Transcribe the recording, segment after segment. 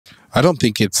I don't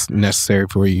think it's necessary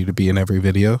for you to be in every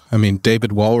video. I mean,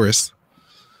 David Walrus.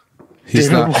 He's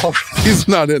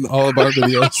not in all of our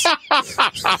videos.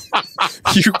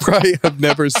 You probably have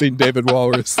never seen David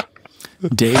Walrus.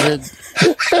 David?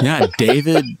 Yeah,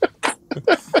 David.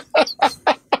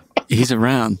 He's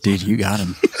around. Dude, you got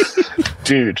him.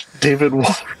 Dude, David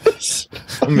Walrus.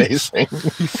 Amazing.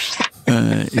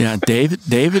 Yeah,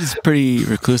 David is pretty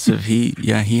reclusive. He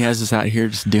has us out here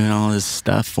just doing all this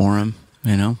stuff for him,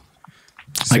 you know.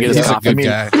 So I get his coffee.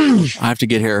 Guy. I have to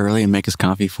get here early and make his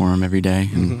coffee for him every day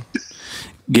and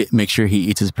make sure he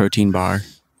eats his protein bar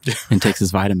and takes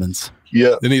his vitamins.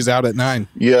 Yeah. Then he's out at 9.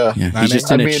 Yeah. He's just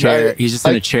in a chair. He's just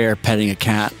in a chair petting a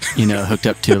cat, you know, hooked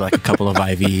up to like a couple of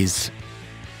IVs.